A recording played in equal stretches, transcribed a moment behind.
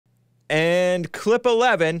And clip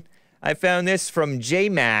 11, I found this from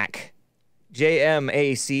JMac,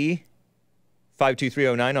 J-M-A-C,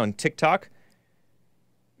 52309 on TikTok.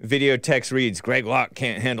 Video text reads, Greg Locke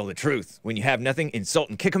can't handle the truth. When you have nothing, insult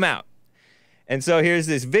and kick him out. And so here's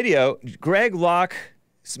this video, Greg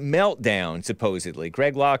Locke's meltdown, supposedly.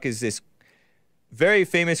 Greg Locke is this very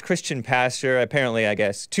famous Christian pastor, apparently, I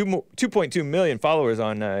guess, 2.2 million followers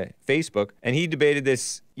on Facebook. And he debated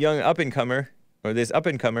this young up-and-comer, or this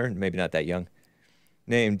up-and-comer, maybe not that young,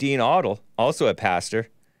 named Dean Odle, also a pastor.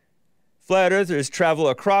 Flat earthers travel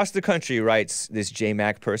across the country, writes this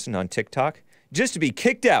JMac person on TikTok, just to be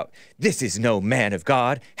kicked out. This is no man of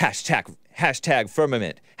God. Hashtag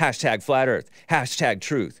firmament. Hashtag flat earth. Hashtag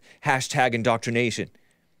truth. Hashtag indoctrination.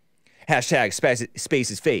 Hashtag space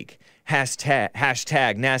is fake. Hashtag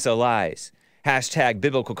NASA lies. Hashtag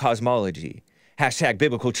biblical cosmology. Hashtag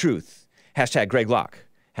biblical truth. Hashtag Greg Locke.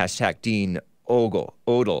 Hashtag Dean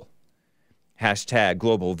Odle. Hashtag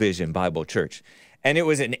Global Vision Bible Church. And it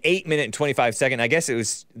was an 8-minute and 25-second, I guess it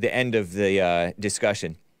was the end of the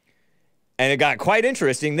discussion. And it got quite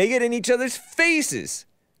interesting. They get in each other's faces.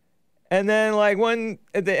 And then, like, one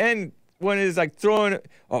at the end, one is like throwing,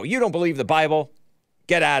 oh, you don't believe the Bible?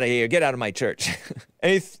 Get out of here. Get out of my church.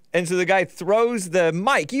 and so the guy throws the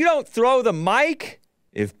mic. You don't throw the mic?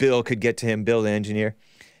 If Bill could get to him, Bill the engineer.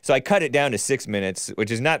 So I cut it down to 6 minutes, which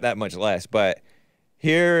is not that much less. But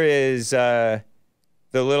here is the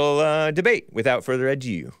little debate without further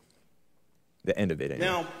ado. The end of it, anyway.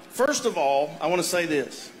 Now, first of all, I want to say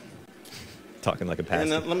this. Talking like a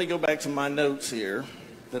pastor. And let me go back to my notes here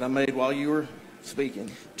that I made while you were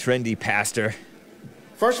speaking. Trendy pastor.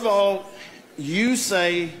 First of all, you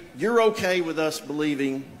say you're okay with us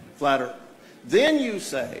believing flat earth. Then you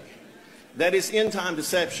say that it's end-time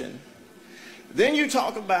deception. Then you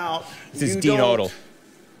talk about this is Dean Odle.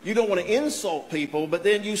 You don't want to insult people, but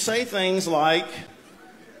then you say things like,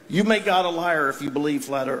 you make God a liar if you believe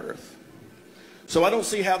flat earth. So I don't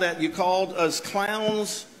see how that, you called us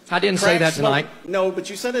clowns. I didn't say that tonight. No, but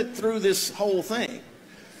you said it through this whole thing.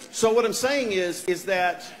 So what I'm saying is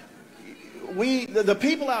that the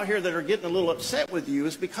people out here that are getting a little upset with you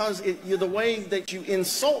is because you're the way that you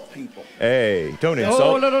insult people. Hey, don't insult.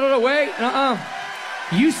 Oh, no, wait.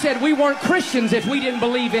 You said we weren't Christians if we didn't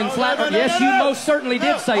believe in flat earth. Yes, you most certainly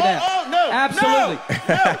did say that. Oh, no. Absolutely.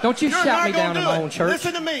 No. Don't you shout me down in my own church.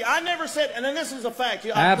 Listen to me. I never said, and then this is a fact.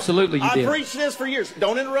 Absolutely you did. I preached this for years.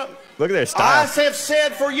 Don't interrupt me. Look at their style. I have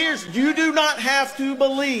said for years, you do not have to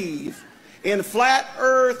believe in flat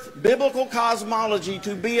earth biblical cosmology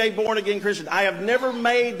to be a born-again Christian. I have never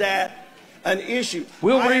made that an issue.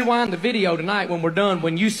 We'll rewind the video tonight when we're done,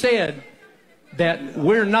 when you said that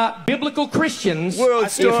we're not biblical Christians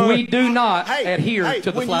if we do not adhere to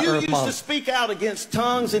the flat earth model. When you used to speak out against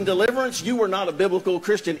tongues and deliverance, you were not a biblical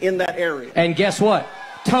Christian in that area. And guess what?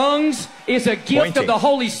 Tongues is a gift of the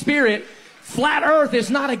Holy Spirit. Flat earth is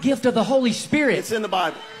not a gift of the Holy Spirit. It's in the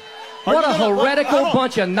Bible. What a heretical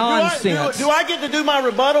bunch of nonsense. Do I get to do my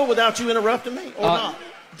rebuttal without you interrupting me or not?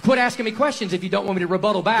 Quit asking me questions if you don't want me to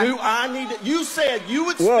rebuttal back. Do I need to? You said you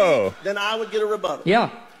would speak, then I would get a rebuttal. Yeah.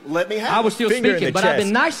 Let me have I was still speaking, but chest. I've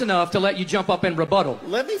been nice enough to let you jump up and rebuttal.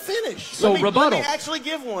 Let me finish. So rebuttal. Let me actually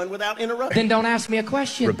give one without interrupting. Then don't ask me a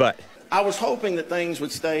question. Rebut. I was hoping that things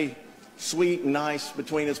would stay sweet and nice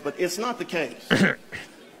between us, but it's not the case.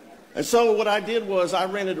 And so what I did was I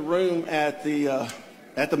rented a room at the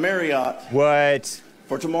Marriott. What?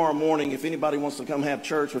 For tomorrow morning, if anybody wants to come have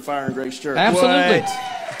church with Fire and Grace Church. Absolutely.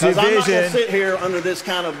 Because I'm not going to sit here under this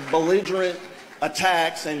kind of belligerent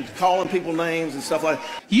attacks and calling people names and stuff like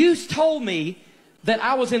that. You told me that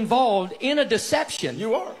I was involved in a deception.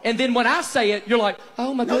 You are. And then when I say it, you're like,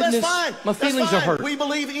 oh my goodness, that's fine. My feelings are hurt. We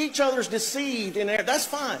believe each other's deceived in there. That's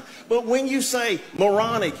fine. But when you say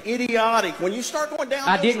moronic, idiotic, when you start going down...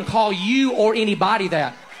 I didn't call you or anybody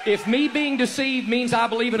that. If me being deceived means I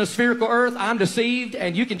believe in a spherical earth, I'm deceived,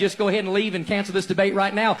 and you can just go ahead and leave and cancel this debate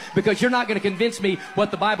right now, because you're not going to convince me what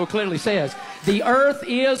the Bible clearly says. The earth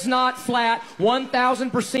is not flat,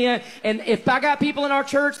 1,000%, and if I got people in our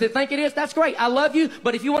church that think it is, that's great. I love you,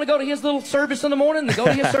 but if you want to go to his little service in the morning, then go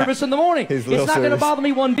to his service in the morning. It's not going to bother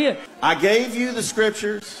me one bit. I gave you the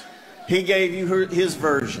scriptures. He gave you his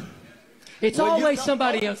version. It's always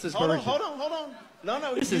somebody else's version. Hold on.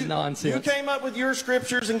 No. This is nonsense. You came up with your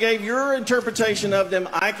scriptures and gave your interpretation of them.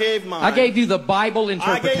 I gave mine. I gave you the Bible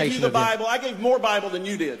interpretation. I gave you the Bible. I gave more Bible than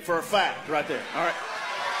you did, for a fact, right there. All right.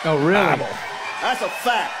 Oh, really? Bible. That's a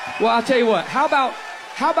fact. Well, I'll tell you what. How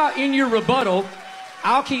about in your rebuttal,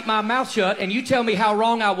 I'll keep my mouth shut and you tell me how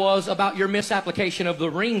wrong I was about your misapplication of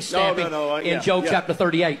the ring stamping in Job chapter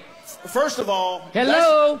 38. First of all...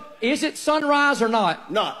 Hello? Is it sunrise or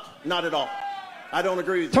not? Not. Not at all. I don't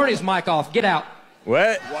agree with you. Turn his mic off. Get out.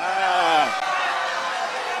 What? Wow.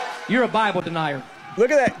 You're a Bible denier.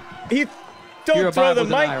 Look at that. He You're don't a throw the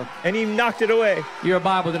Bible mic, denier. and he knocked it away. You're a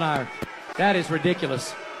Bible denier. That is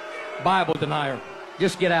ridiculous. Bible denier.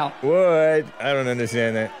 Just get out. What? I don't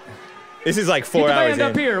understand that. This is like 4 Get the hours band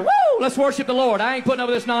up in. here. Woo! Let's worship the Lord. I ain't putting up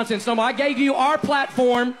with this nonsense no more. I gave you our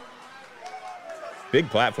platform, Big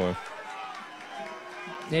platform.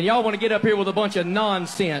 and y'all want to get up here with a bunch of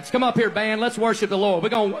nonsense. Come up here, band. Let's worship the Lord. We're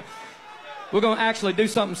going to actually do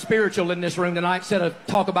something spiritual in this room tonight instead of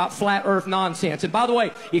talk about flat earth nonsense. And by the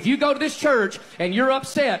way, if you go to this church and you're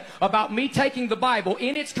upset about me taking the Bible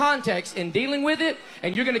in its context and dealing with it,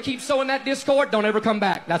 and you're going to keep sowing that discord, don't ever come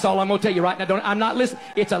back. That's all I'm going to tell you right now. I'm not listening.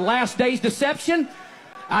 It's a last days deception.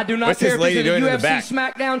 I do not What's care this if lady it's a doing in the UFC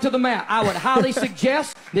back? smackdown to the mat. I would highly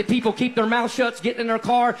suggest that people keep their mouth shut, get in their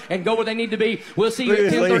car, and go where they need to be. We'll see you Look at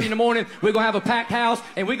at this 10:30 lady. in the morning. We're going to have a packed house,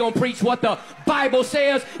 and we're going to preach what the Bible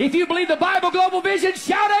says. If you believe the Bible Global Vision,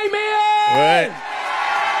 shout amen!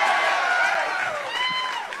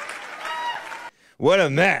 What a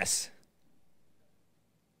mess.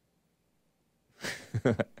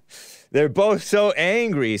 They're both so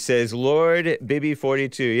angry, says Lord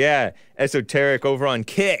Bibby42. Yeah, esoteric over on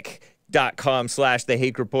kick.com/the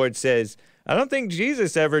Hake Report says, I don't think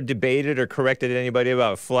Jesus ever debated or corrected anybody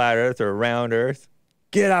about flat earth or round earth.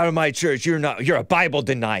 Get out of my church. You're a Bible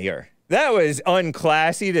denier. That was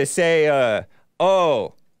unclassy to say,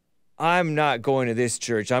 oh, I'm not going to this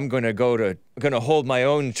church. I'm going to hold my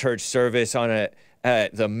own church service at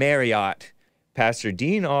the Marriott. Pastor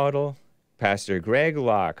Dean Odle, Pastor Greg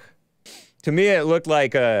Locke. To me, it looked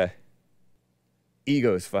like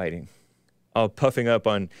egos fighting. All puffing up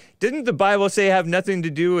on, didn't the Bible say have nothing to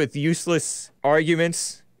do with useless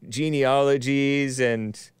arguments, genealogies,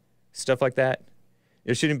 and stuff like that?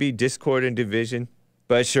 There shouldn't be discord and division.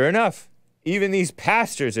 But sure enough, even these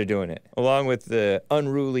pastors are doing it, along with the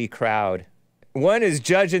unruly crowd. One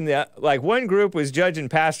group was judging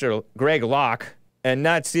Pastor Greg Locke and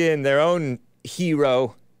not seeing their own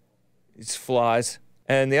hero, his flaws.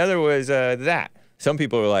 And the other was that. Some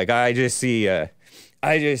people were like, I just see a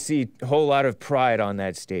whole lot of pride on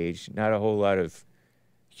that stage, not a whole lot of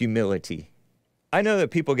humility. I know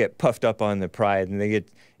that people get puffed up on the pride, and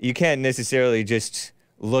you can't necessarily just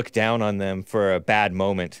look down on them for a bad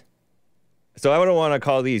moment. So I don't want to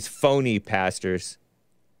call these phony pastors,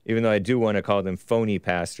 even though I do want to call them phony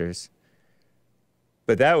pastors.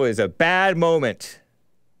 But that was a bad moment.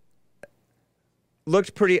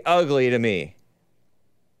 Looked pretty ugly to me.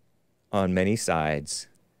 On many sides.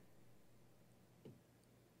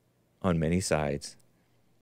 On many sides.